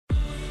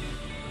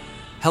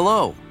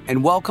Hello,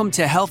 and welcome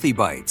to Healthy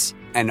Bytes,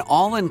 an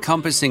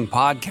all-encompassing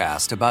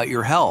podcast about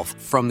your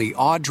health from the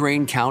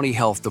Audrain County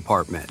Health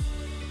Department.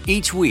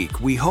 Each week,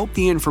 we hope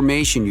the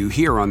information you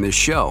hear on this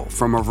show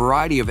from a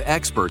variety of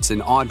experts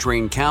in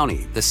Audrain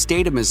County, the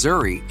state of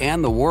Missouri,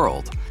 and the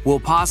world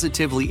will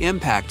positively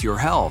impact your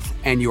health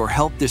and your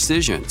health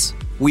decisions.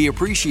 We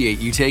appreciate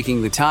you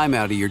taking the time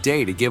out of your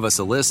day to give us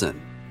a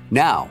listen.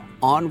 Now,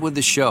 on with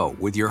the show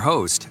with your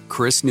host,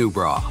 Chris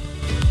Newbraw.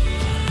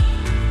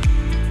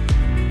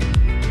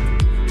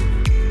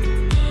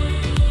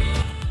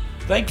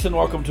 Thanks and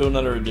welcome to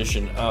another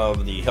edition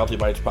of the Healthy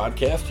Bytes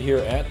podcast here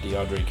at the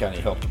Audrain County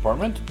Health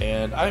Department.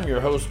 And I'm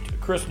your host,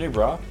 Chris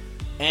Newbraw.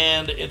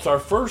 And it's our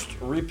first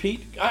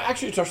repeat,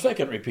 actually it's our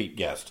second repeat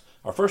guest.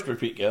 Our first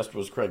repeat guest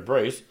was Craig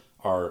Brace,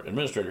 our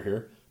administrator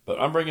here. But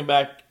I'm bringing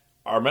back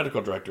our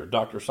medical director,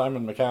 Dr.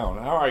 Simon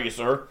McKeown. How are you,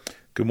 sir?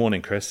 Good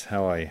morning, Chris.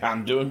 How are you?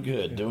 I'm doing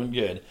good, doing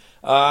good.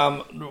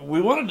 We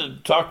wanted to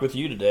talk with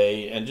you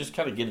today and just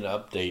kind of get an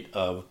update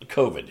of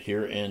COVID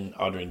here in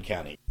Audrain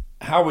County.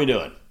 How are we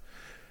doing?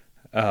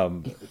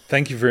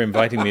 Thank you for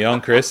inviting me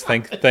on, Chris.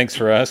 Thanks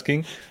for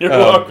asking. You're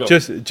welcome.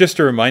 Just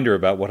a reminder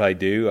about what I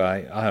do.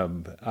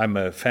 I'm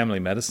a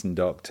family medicine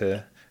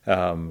doctor.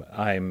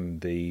 I'm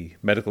the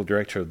medical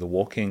director of the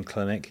walk-in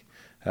clinic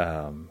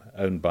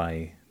owned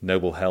by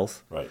Noble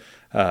Health. Right.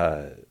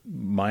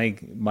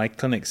 My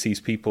clinic sees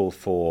people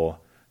for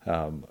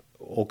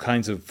all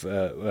kinds of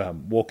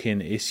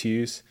walk-in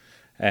issues,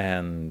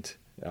 and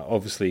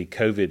obviously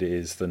COVID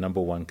is the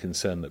number one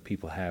concern that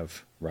people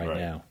have right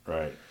now.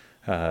 Right.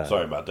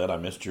 Sorry about that. I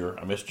missed your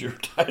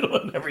title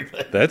and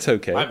everything. That's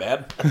okay. My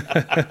bad.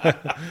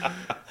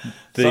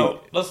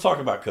 So let's talk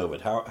about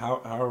COVID.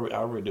 How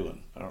are we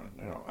doing?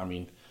 I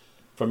mean,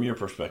 from your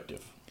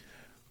perspective,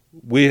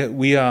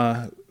 we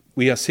are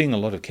seeing a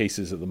lot of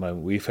cases at the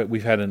moment.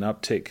 We've had an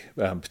uptick,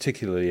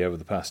 particularly over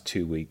the past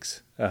 2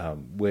 weeks.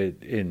 We're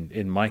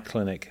in my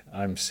clinic,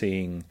 I'm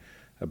seeing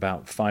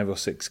about 5 or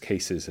 6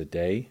 cases a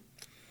day.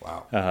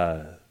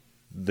 Wow.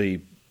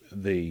 The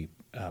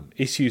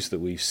issues that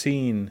we've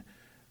seen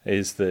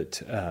is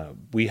that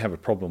we have a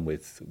problem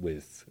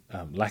with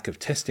lack of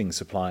testing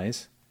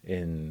supplies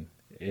in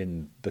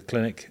the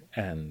clinic,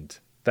 and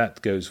that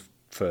goes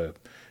for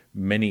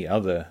many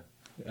other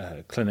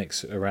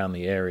clinics around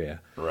the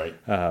area. Right.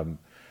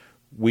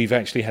 We've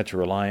actually had to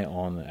rely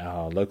on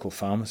our local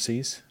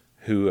pharmacies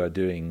who are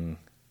doing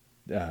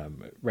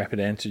rapid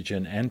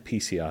antigen and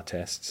PCR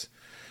tests.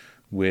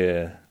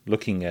 We're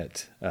looking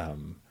at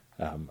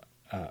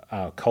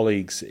our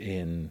colleagues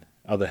in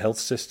other health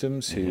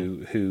systems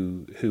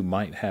who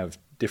might have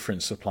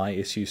different supply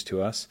issues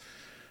to us,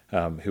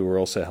 who are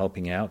also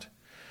helping out.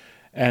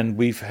 And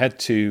we've had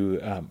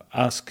to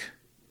ask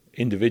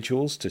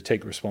individuals to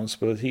take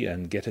responsibility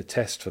and get a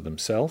test for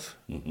themselves,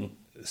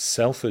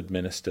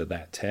 self-administer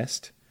that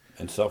test.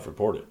 And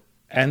self-report it.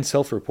 And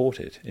self-report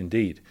it,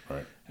 indeed.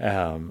 Right.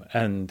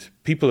 And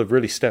people have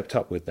really stepped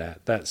up with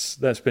that.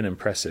 That's been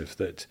impressive,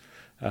 that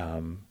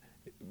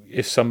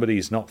if somebody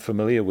is not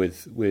familiar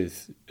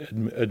with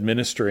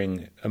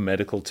administering a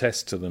medical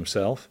test to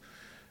themselves,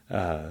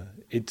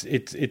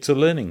 it's a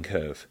learning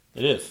curve.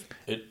 It is.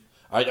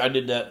 I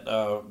did that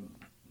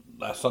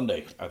last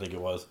Sunday, I think it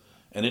was,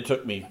 and it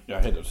took me.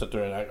 I had to sit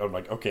there and I'm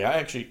like, okay,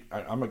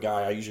 I'm a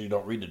guy. I usually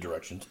don't read the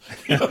directions.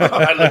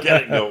 I look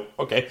at it and go,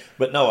 okay,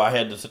 but no, I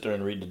had to sit there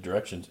and read the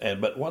directions.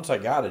 But once I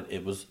got it,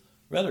 it was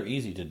rather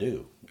easy to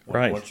do.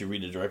 Right. Once you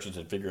read the directions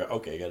and figure out,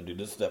 okay, I got to do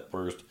this step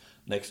first.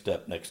 Next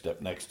step, next step,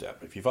 next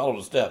step. If you follow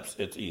the steps,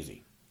 it's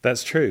easy.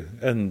 That's true,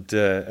 and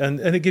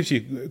it gives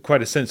you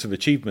quite a sense of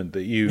achievement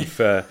that you've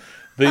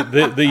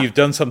that you've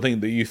done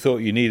something that you thought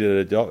you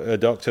needed a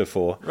doctor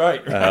for.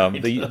 Right.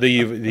 That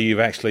you've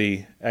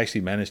actually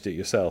managed it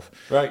yourself.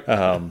 Right.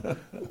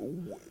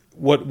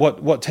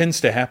 What tends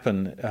to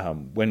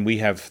happen when we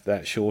have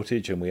that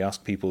shortage and we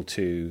ask people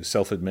to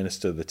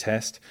self-administer the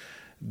test,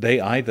 they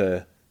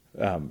either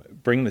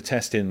bring the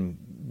test in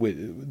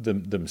with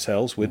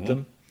themselves with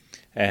them.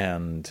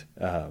 And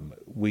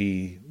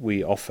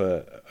we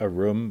offer a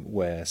room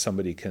where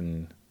somebody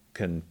can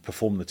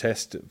perform the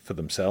test for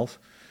themselves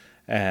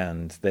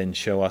and then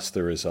show us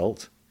the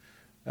result.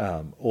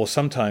 Or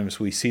sometimes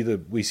we see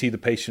the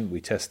patient,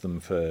 we test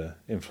them for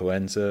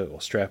influenza or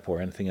strep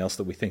or anything else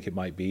that we think it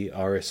might be,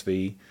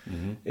 RSV.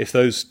 If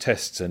those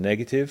tests are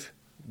negative,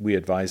 we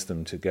advise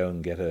them to go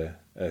and get a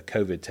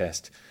COVID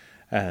test,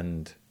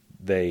 and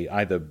they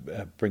either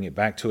bring it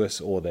back to us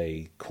or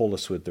they call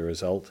us with the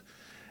result.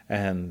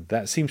 And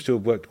that seems to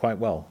have worked quite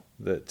well,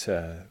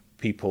 that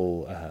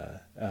people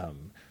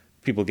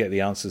get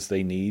the answers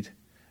they need,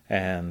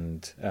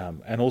 and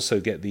also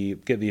get the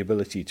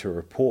ability to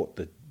report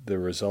the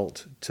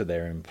result to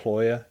their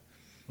employer,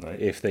 right,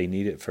 if they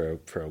need it for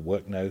a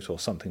work note or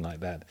something like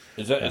that.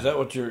 Is that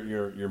what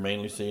you're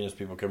mainly seeing, is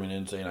people coming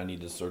in saying, I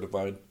need this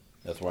certified?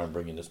 That's why I'm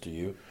bringing this to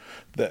you.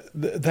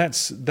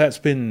 That's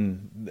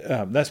been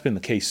the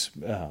case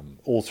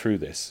all through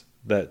this.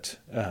 That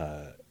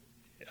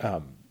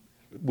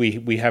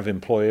we have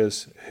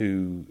employers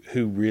who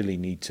really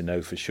need to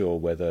know for sure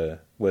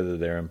whether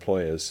their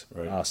employers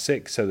are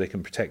sick, so they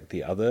can protect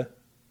the other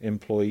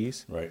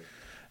employees. Right.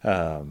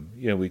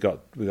 We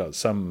got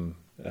some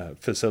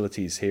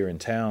facilities here in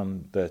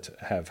town that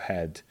have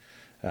had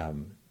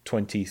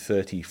 20,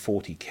 30,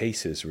 40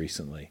 cases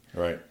recently.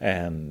 Right.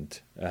 And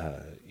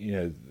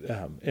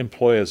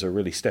employers are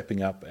really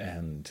stepping up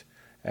and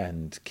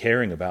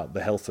caring about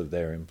the health of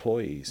their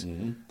employees.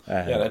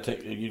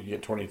 Mm-hmm. You can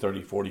get 20,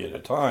 30, 40 at a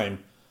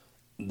time.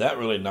 That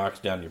really knocks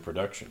down your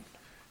production.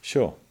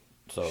 Sure.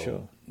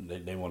 So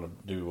they want to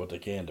do what they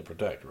can to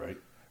protect, right?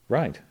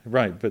 Right.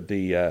 But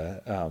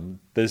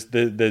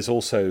there's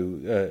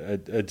also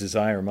a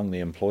desire among the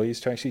employees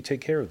to actually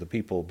take care of the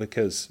people,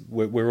 because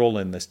we're all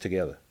in this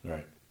together.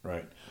 Right.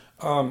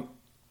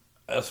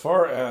 As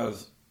far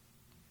as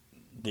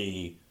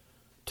the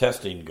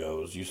testing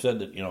goes, you said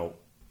that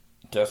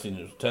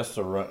tests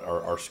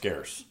are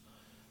scarce.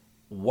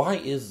 Why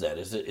is that?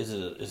 Is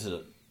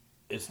it?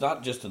 It's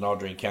not just an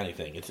Audrain County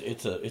thing.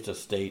 It's a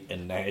state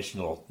and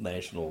national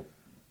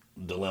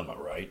dilemma,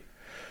 right?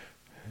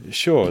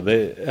 Sure.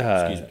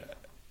 Excuse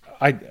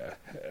me.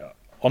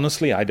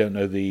 Honestly, I don't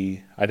know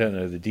the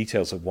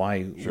details of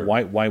why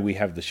we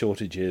have the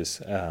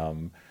shortages.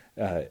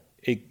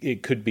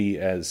 It could be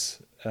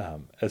as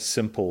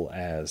simple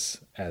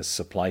as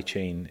supply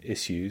chain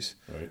issues.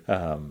 Right.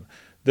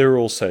 There are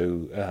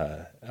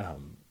also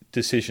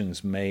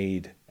decisions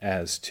made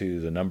as to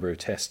the number of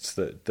tests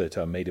that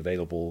are made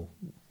available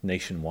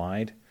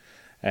nationwide,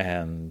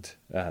 and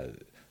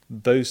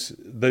those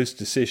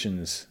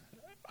decisions,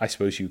 I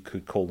suppose you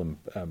could call them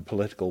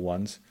political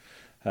ones,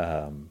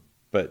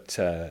 but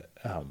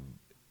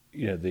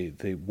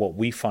what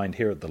we find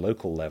here at the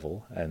local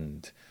level,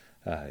 and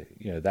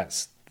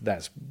that's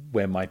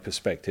where my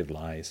perspective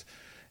lies,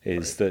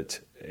 is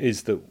that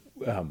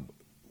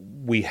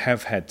we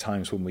have had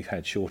times when we've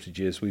had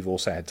shortages. We've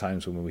also had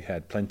times when we've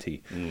had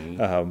plenty.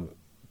 Mm-hmm.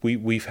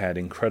 We've had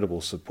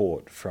incredible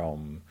support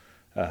from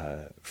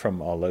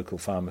our local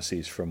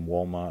pharmacies, from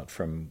Walmart,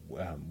 from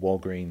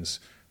Walgreens,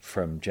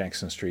 from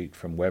Jackson Street,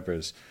 from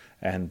Weber's,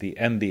 and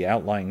the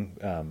outlying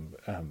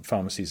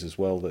pharmacies as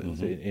well that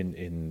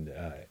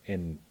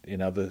in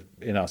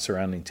our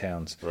surrounding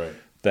towns, right,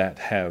 that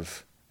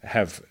have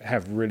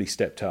really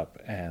stepped up,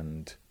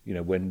 and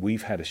when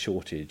we've had a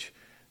shortage,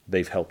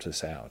 they've helped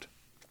us out.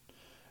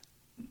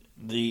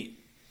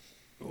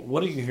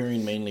 What are you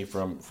hearing mainly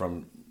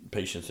from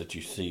patients that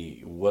you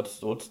see? What's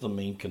the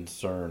main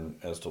concern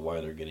as to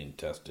why they're getting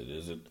tested?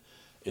 Is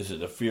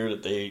it a fear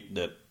that they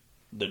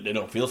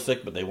don't feel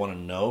sick but they want to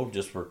know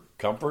just for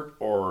comfort,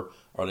 or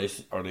are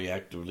they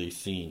actively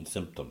seeing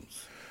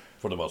symptoms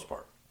for the most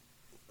part?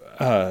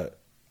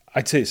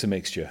 I'd say it's a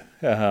mixture.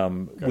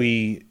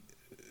 Okay.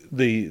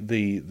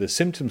 The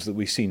symptoms that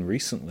we've seen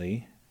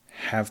recently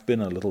have been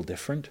a little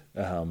different.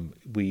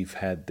 We've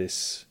had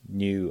this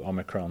new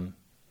Omicron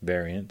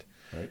variant,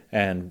 right,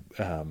 and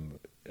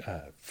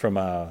from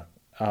our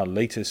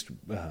latest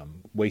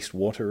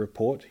wastewater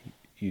report,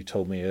 you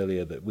told me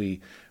earlier that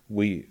we're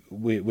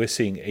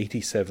seeing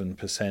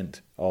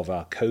 87% of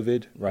our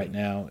COVID right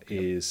now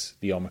is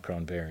the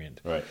Omicron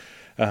variant. Right.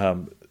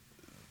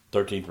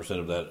 13%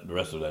 of that, the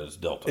rest of that is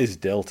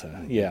Delta.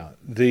 Mm-hmm. Yeah.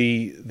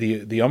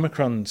 The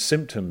Omicron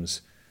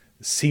symptoms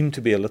seem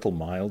to be a little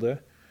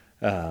milder.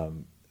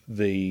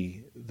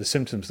 The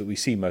symptoms that we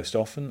see most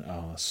often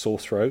are sore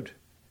throat,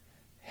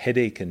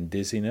 headache and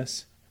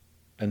dizziness,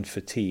 and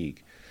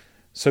fatigue.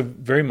 So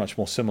very much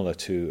more similar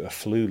to a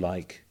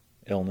flu-like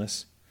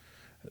illness.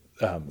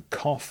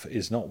 Cough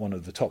is not one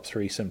of the top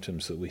 3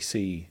 symptoms that we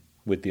see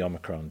with the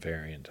Omicron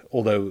variant,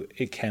 although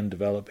it can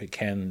develop, it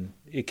can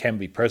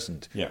be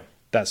present. Yeah.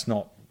 That's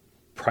not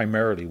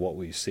primarily what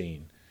we've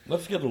seen.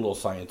 Let's get a little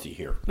sciencey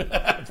here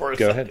for a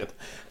Go second.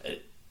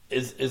 ahead.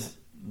 Is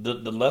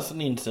the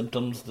lessening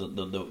symptoms,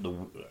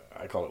 the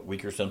I call it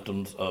weaker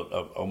symptoms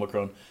of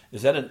Omicron,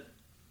 is that an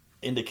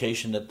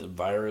indication that the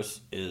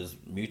virus is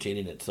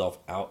mutating itself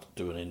out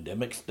to an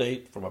endemic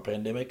state from a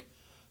pandemic,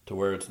 to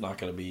where it's not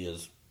going to be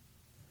it's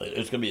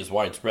going to be as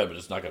widespread, but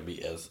it's not going to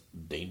be as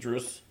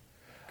dangerous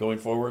going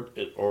forward?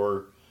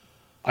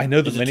 I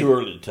know that is it too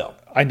early to tell?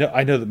 I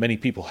know that many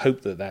people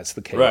hope that that's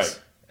the case, right,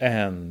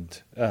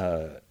 and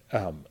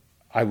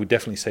I would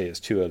definitely say it's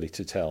too early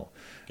to tell.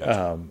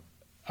 Gotcha.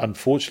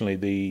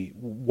 Unfortunately,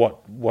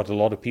 what a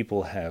lot of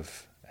people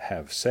have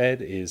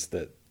said is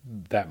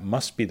that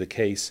must be the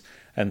case,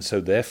 and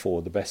so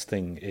therefore the best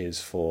thing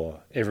is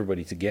for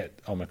everybody to get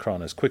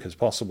Omicron as quick as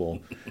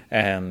possible,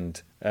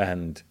 and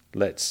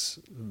let's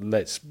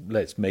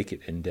make it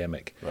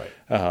endemic. Right.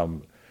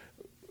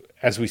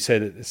 As we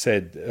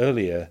said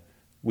earlier,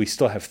 we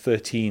still have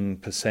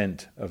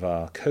 13% of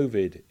our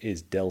COVID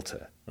is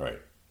Delta, right,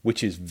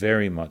 which is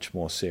very much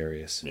more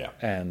serious, yeah,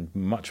 and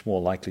much more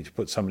likely to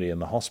put somebody in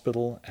the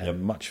hospital, and yep,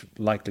 much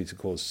likely to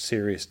cause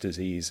serious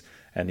disease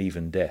and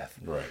even death.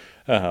 Right.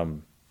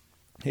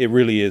 It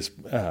really is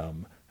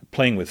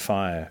playing with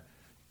fire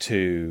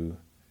to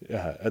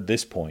at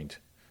this point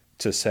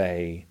to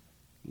say,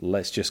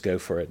 let's just go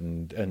for it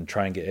and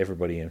try and get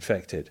everybody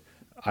infected.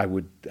 I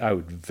would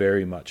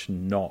very much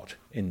not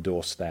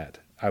endorse that.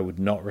 I would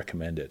not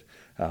recommend it.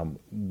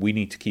 We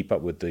need to keep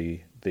up with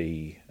the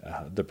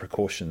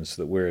precautions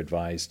that we're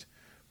advised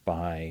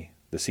by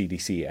the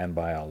CDC and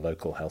by our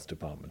local health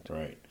department.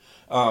 Right.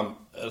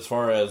 As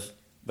far as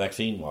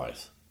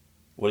vaccine-wise,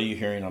 what are you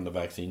hearing on the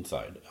vaccine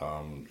side?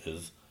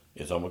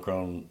 Is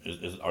Omicron,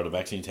 are the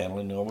vaccines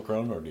handling the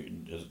Omicron, or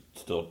is it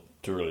still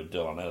too early to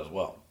tell on that as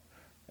well?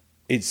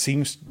 It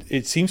seems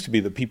to be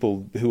that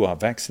people who are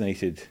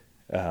vaccinated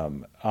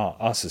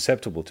are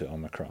susceptible to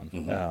Omicron.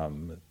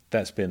 Mm-hmm.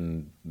 That's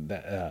been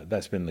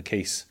the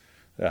case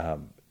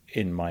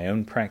in my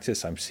own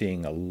practice. I'm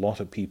seeing a lot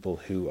of people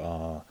who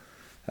are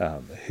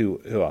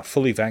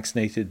fully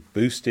vaccinated,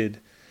 boosted,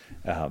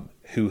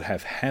 who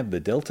have had the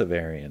Delta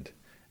variant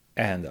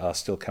and are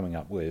still coming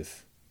up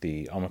with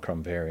the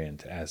Omicron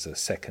variant as a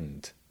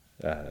second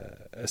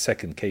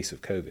case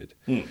of COVID.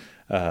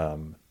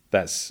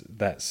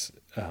 That's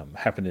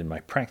happened in my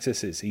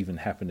practice. It's even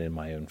happened in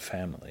my own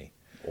family.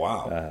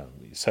 Wow.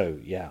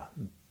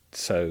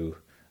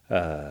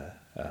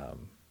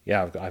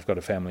 I've got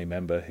a family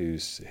member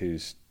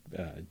who's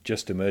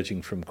just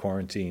emerging from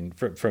quarantine,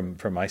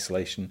 from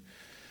isolation,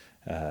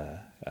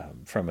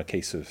 from a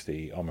case of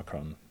the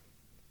Omicron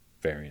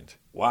variant.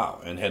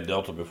 Wow, and had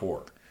Delta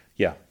before.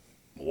 Yeah.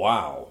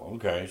 Wow.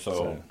 Okay.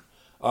 So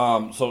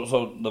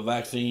the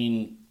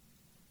vaccine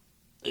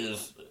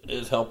is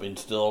helping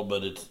still,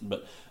 but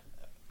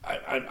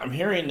I'm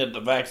hearing that the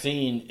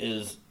vaccine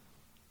is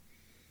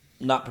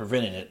not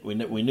preventing it.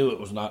 We knew it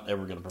was not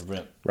ever going to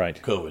prevent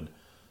COVID.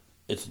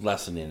 It's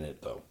lessening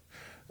it, though.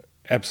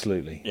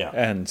 Absolutely. Yeah.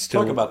 And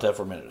still talk about that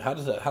for a minute. How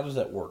does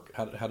that work?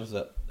 How does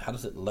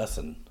it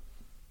lessen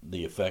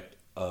the effect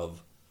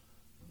of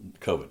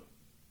COVID?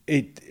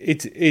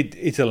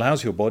 It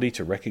allows your body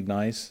to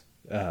recognize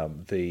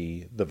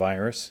the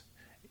virus,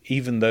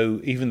 even though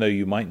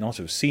you might not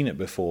have seen it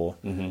before.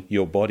 Mm-hmm.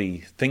 Your body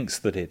thinks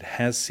that it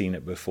has seen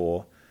it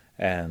before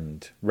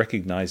and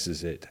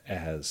recognizes it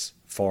as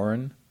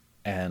foreign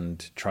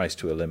and tries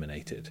to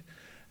eliminate it.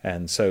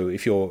 And so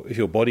if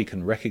your body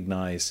can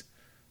recognize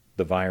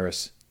the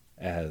virus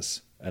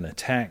as an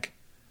attack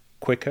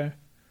quicker,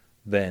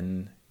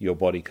 then your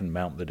body can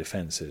mount the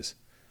defenses.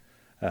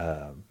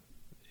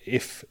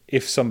 If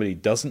somebody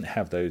doesn't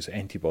have those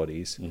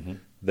antibodies, mm-hmm.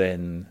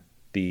 then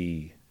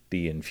the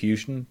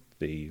infusion,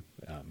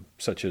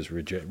 such as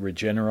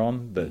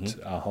Regeneron that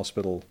mm-hmm. our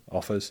hospital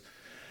offers,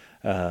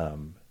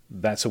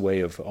 that's a way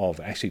of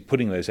actually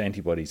putting those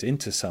antibodies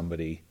into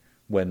somebody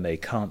when they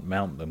can't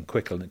mount them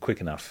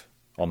quick enough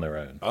on their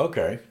own.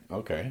 Okay.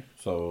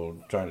 So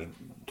trying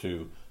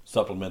to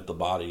supplement the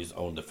body's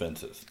own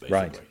defenses,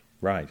 basically.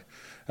 Right.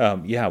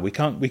 We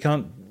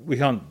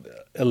can't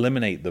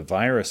eliminate the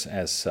virus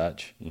as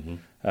such.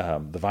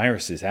 Mm-hmm. The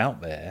virus is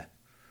out there.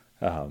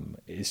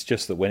 It's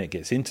just that when it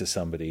gets into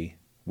somebody,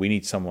 we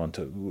need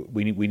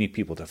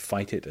people to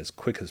fight it as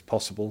quick as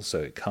possible so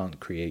it can't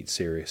create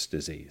serious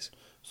disease.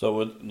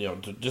 So,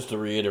 just to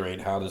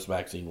reiterate how this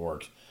vaccine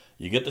works,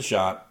 you get the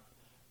shot.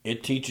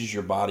 It teaches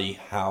your body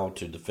how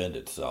to defend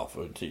itself.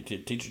 It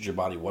teaches your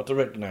body what to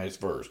recognize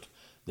first.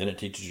 Then it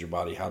teaches your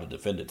body how to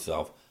defend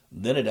itself.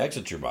 Then it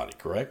exits your body,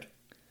 correct?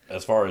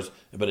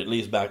 But it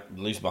leaves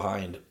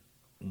behind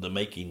the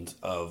makings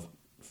of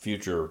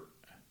future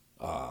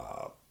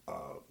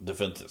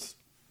defenses.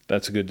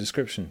 That's a good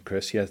description,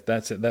 Chris. Yes,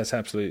 that's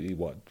absolutely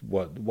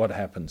what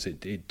happens.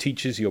 It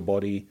teaches your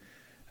body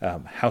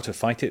how to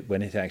fight it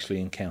when it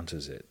actually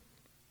encounters it.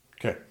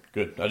 Okay,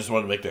 good. I just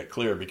wanted to make that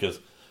clear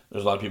because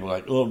there's a lot of people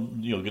like,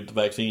 get the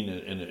vaccine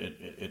and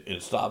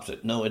it stops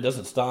it. No, it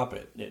doesn't stop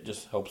it. It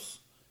just helps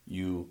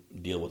you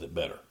deal with it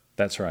better.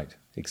 That's right.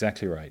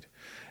 Exactly right.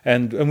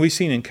 And we've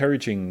seen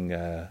encouraging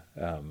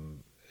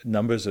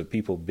numbers of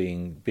people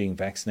being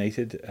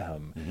vaccinated.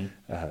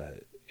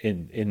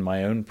 In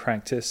my own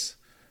practice,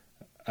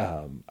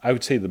 I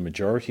would say the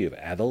majority of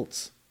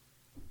adults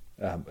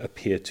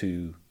appear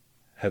to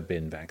have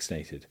been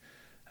vaccinated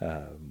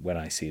when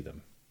I see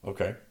them.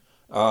 Okay.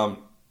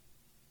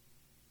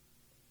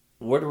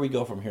 Where do we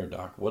go from here,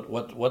 Doc?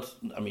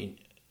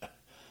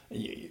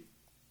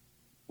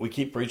 We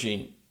keep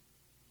preaching,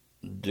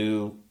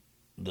 do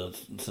the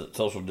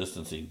social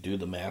distancing, do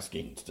the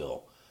masking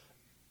still.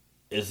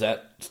 Is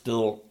that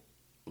still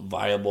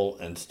viable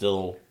and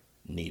still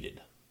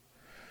needed?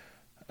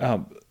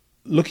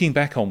 Looking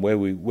back on where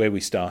we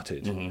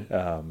started,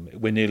 mm-hmm.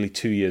 We're nearly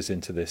 2 years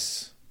into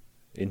this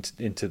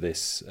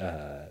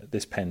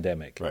this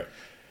pandemic. Right.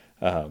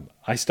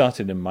 I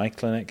started in my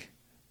clinic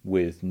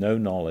with no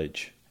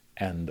knowledge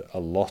and a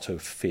lot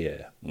of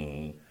fear.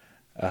 Mm-hmm.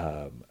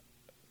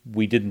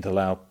 We didn't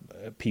allow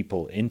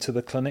people into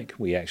the clinic.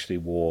 We actually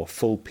wore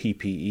full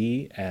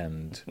PPE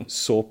and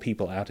saw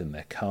people out in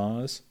their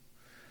cars.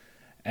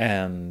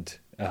 And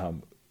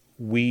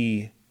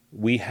we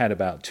had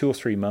about 2 or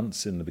 3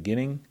 months in the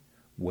beginning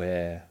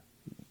where,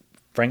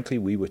 frankly,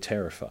 we were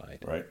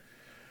terrified. Right.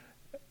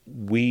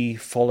 We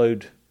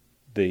followed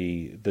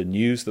the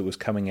news that was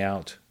coming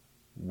out.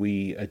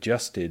 We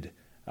adjusted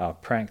our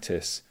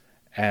practice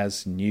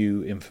as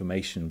new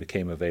information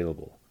became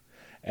available.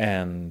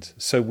 And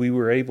so we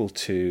were able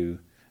to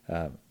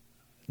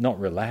not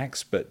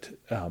relax, but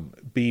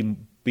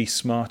be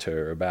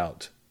smarter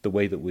about the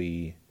way that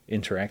we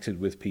interacted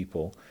with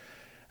people.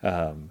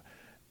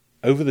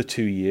 Over the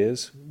 2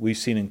 years, we've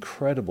seen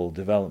incredible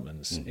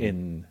developments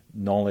in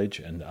knowledge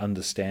and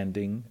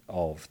understanding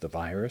of the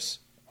virus,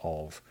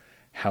 of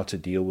how to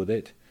deal with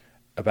it,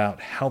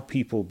 about how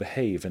people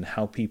behave and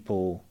how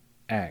people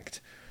act,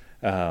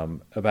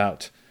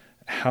 about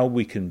how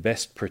we can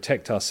best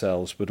protect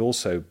ourselves, but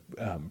also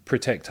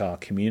protect our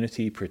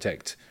community,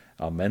 protect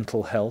our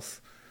mental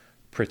health,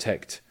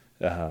 protect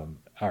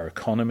our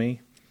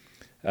economy.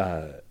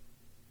 I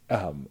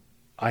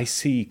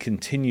see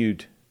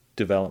continued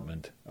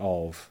development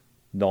of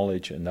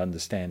knowledge and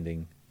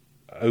understanding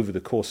over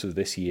the course of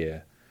this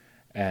year,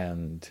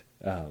 and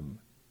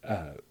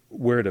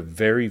we're at a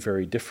very,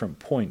 very different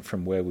point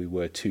from where we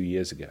were 2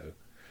 years ago.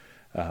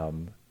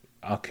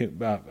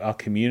 Our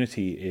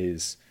community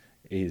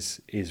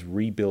is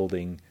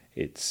rebuilding.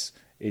 It's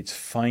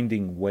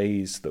finding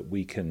ways that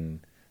we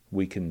can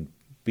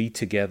be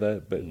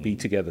together, but be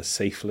together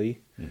safely.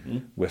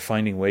 We're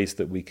finding ways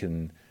that we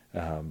can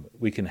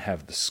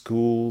have the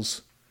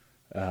schools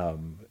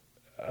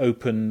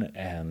open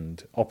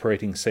and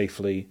operating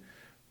safely.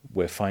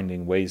 We're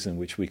finding ways in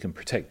which we can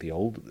protect the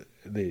older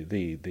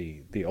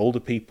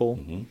people.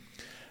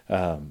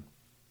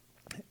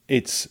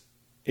 It's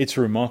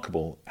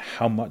remarkable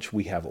how much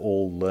we have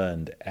all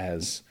learned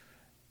as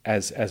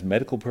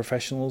medical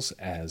professionals,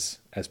 as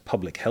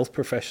public health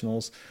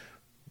professionals,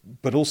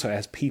 but also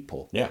as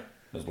people. Yeah,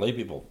 as lay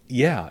people.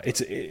 Yeah,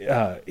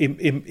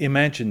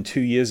 imagine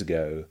 2 years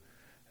ago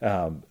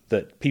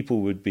that people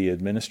would be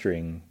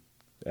administering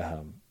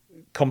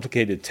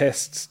complicated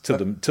tests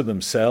to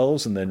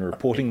themselves and then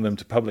reporting them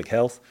to public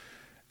health.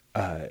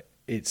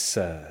 It's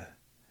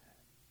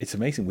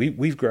amazing.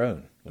 We've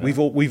grown. Yeah.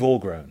 We've all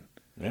grown.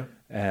 Yeah.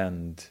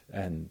 And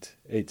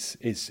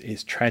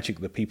it's tragic,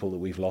 the people that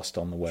we've lost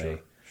on the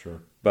way.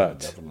 Sure.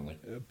 But yeah, definitely.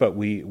 But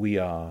we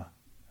are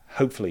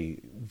hopefully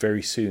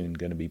very soon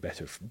going to be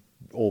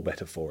all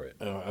better for it.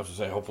 I have to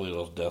say, hopefully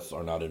those deaths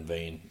are not in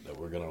vain. That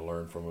we're going to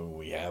learn from them.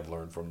 We have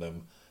learned from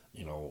them,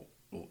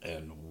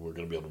 and we're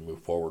going to be able to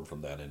move forward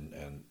from that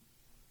and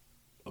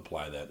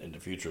apply that in the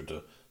future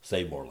to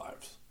save more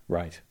lives.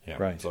 Right. Yeah.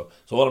 Right. So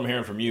what I'm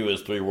hearing from you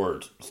is 3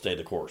 words: stay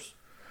the course.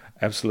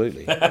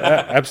 Absolutely.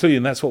 Absolutely,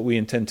 and that's what we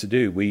intend to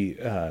do. We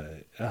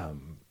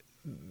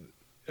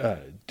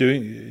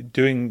doing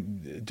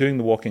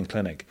the walk-in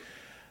clinic,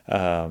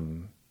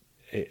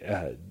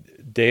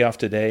 day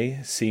after day,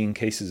 seeing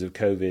cases of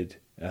COVID.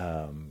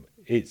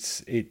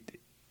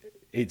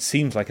 It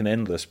seems like an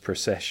endless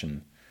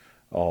procession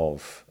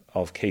of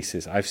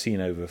cases. I've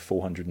seen over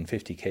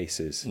 450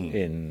 cases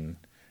in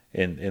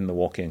the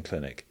walk-in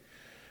clinic.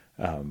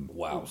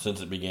 Wow!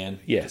 Since it began,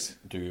 yes,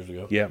 2 years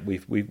ago. Yeah,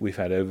 we've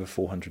had over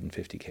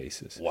 450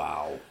 cases.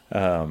 Wow!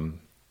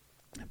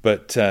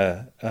 But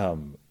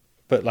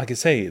like I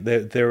say,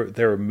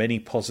 there are many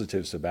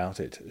positives about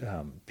it.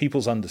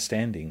 People's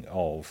understanding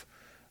of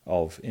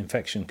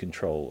infection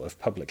control, of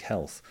public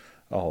health,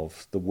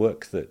 of the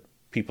work that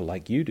people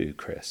like you do,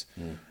 Chris.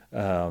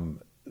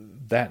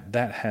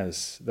 That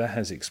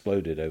has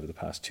exploded over the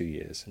past 2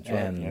 years. That's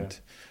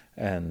right,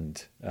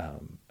 and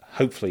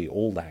hopefully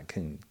all that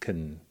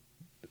can,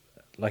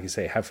 like I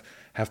say,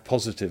 have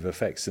positive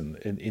effects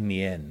in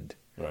the end.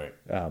 Right.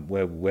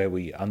 Where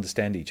we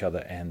understand each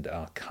other and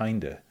are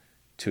kinder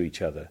to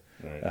each other,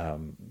 right.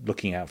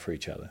 Looking out for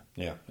each other.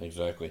 Yeah,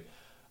 exactly.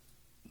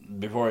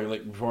 Before I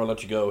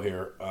let you go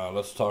here,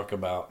 let's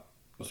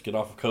get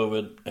off of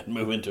COVID and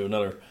move into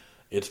another.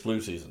 It's flu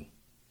season.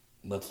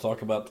 Let's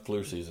talk about the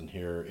flu season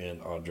here in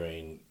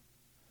Audrain.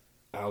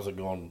 How's it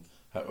going?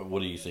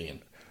 What are you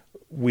seeing?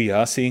 We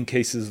are seeing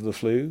cases of the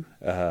flu.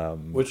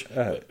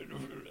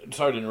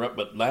 Sorry to interrupt,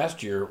 but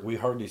last year we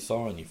hardly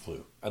saw any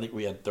flu. I think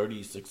we had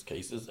 36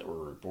 cases that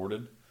were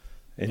reported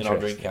in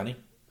Audrain County.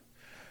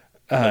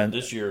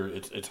 This year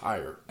it's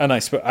higher. And I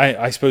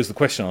suppose the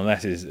question on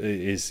that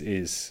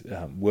is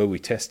were we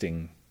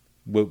testing?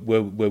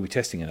 Were we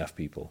testing enough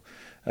people?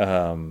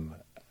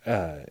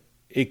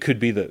 It could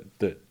be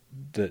that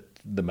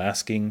the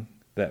masking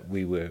that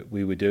we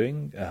were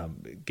doing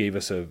gave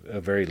us a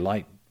very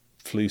light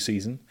flu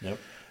season. Yep.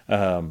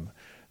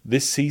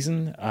 This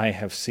season, I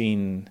have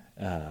seen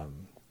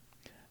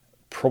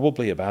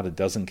probably about a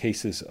dozen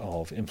cases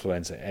of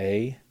influenza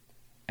A,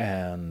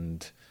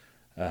 and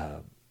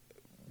a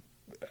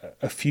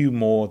few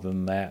more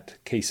than that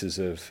cases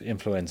of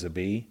influenza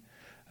B.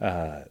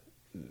 The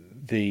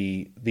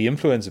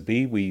influenza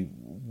B,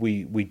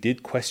 we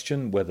did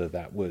question whether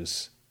that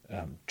was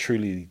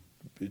truly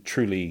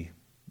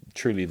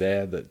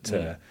there.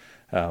 That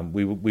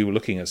we were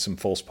looking at some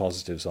false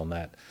positives on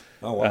that.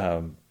 Oh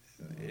wow.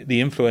 The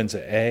influenza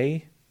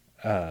A,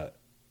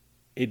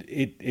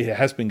 it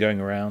has been going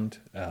around,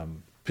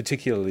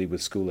 particularly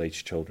with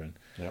school-age children.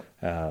 Yep.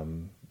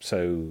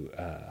 So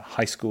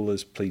high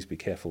schoolers, please be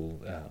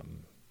careful. I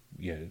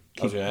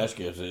was going to ask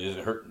you: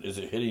 is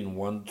it hitting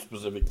one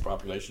specific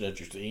population that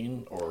you're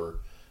seeing,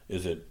 or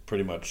is it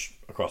pretty much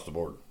across the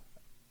board?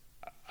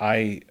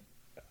 I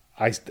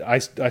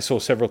saw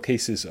several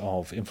cases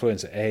of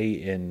influenza A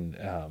in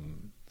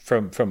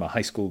from a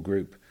high school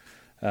group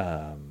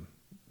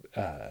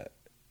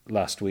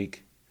last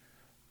week.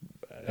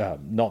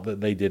 Not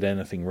that they did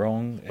anything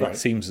wrong. Right. It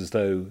seems as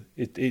though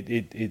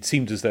it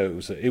seemed as though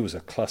it was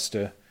a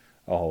cluster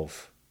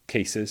of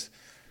cases.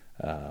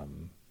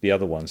 The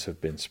other ones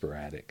have been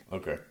sporadic.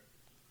 Okay.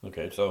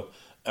 So,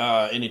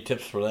 any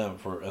tips for them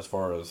as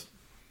far as,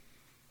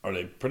 are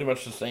they pretty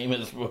much the same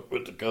as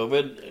with the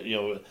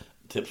COVID?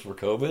 Tips for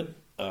COVID,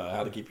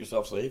 how to keep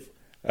yourself safe.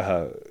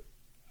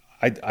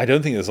 I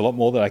don't think there's a lot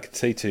more that I could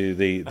say to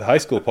the high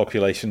school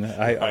population.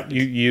 Right.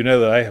 You know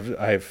that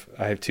I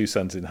have two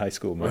sons in high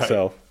school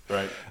myself.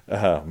 Right.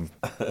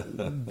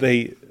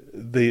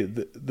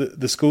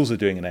 The schools are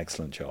doing an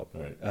excellent job.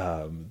 Right.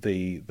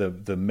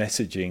 The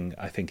messaging,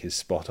 I think, is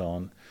spot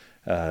on.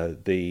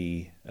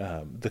 The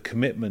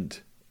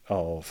commitment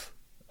of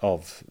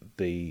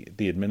the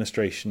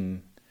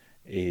administration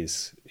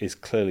is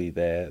clearly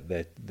there.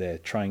 They're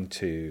trying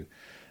to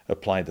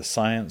apply the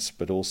science,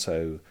 but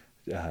also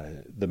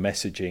the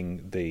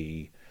messaging,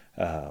 the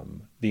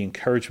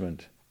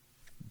encouragement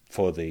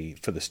for the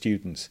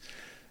students.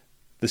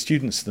 The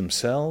students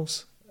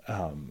themselves,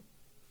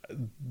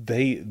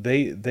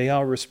 they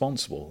are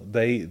responsible.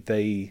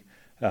 They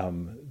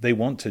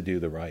want to do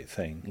the right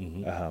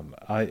thing.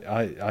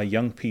 Mm-hmm. Our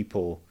young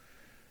people,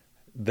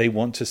 they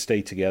want to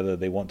stay together.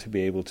 They want to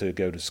be able to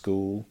go to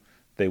school.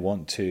 They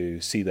want to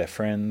see their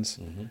friends,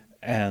 mm-hmm.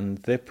 and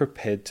they're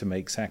prepared to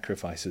make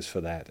sacrifices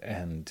for that.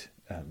 And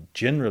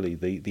generally,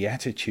 the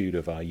attitude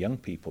of our young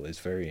people is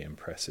very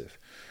impressive,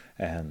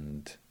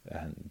 and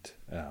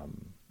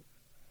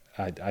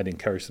I'd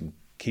encourage them,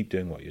 keep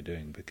doing what you're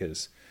doing,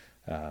 because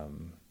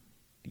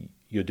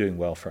you're doing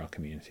well for our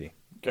community.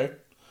 Okay,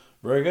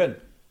 very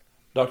good.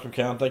 Dr.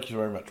 McKeown, thank you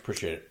very much.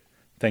 Appreciate it.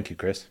 Thank you,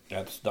 Chris.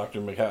 That's Dr.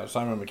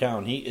 Simon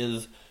McKeown. He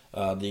is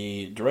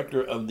the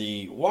director of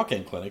the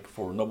walk-in clinic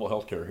for Noble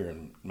Healthcare here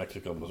in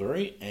Mexico,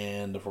 Missouri,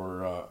 and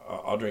for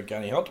Audrain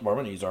County Health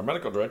Department. He's our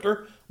medical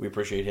director. We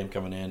appreciate him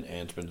coming in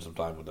and spending some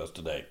time with us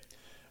today.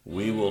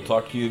 We will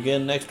talk to you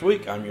again next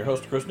week. I'm your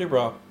host, Chris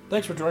Newbrow.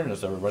 Thanks for joining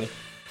us, everybody.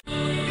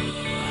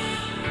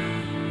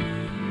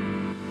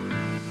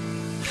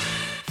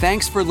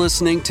 Thanks for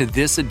listening to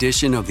this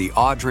edition of the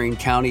Audrain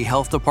County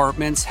Health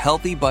Department's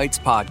Healthy Bytes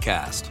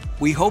podcast.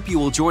 We hope you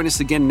will join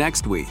us again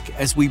next week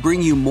as we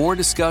bring you more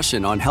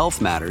discussion on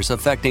health matters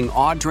affecting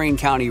Audrain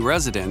County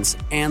residents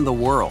and the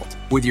world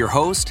with your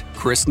host,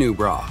 Chris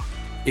Newbrow.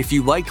 If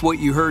you liked what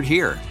you heard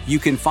here, you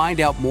can find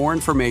out more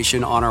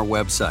information on our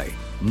website,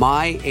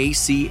 myachd.org.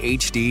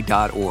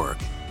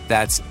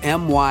 That's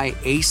myachd.org.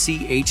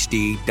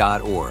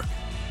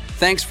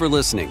 Thanks for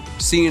listening.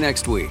 See you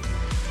next week.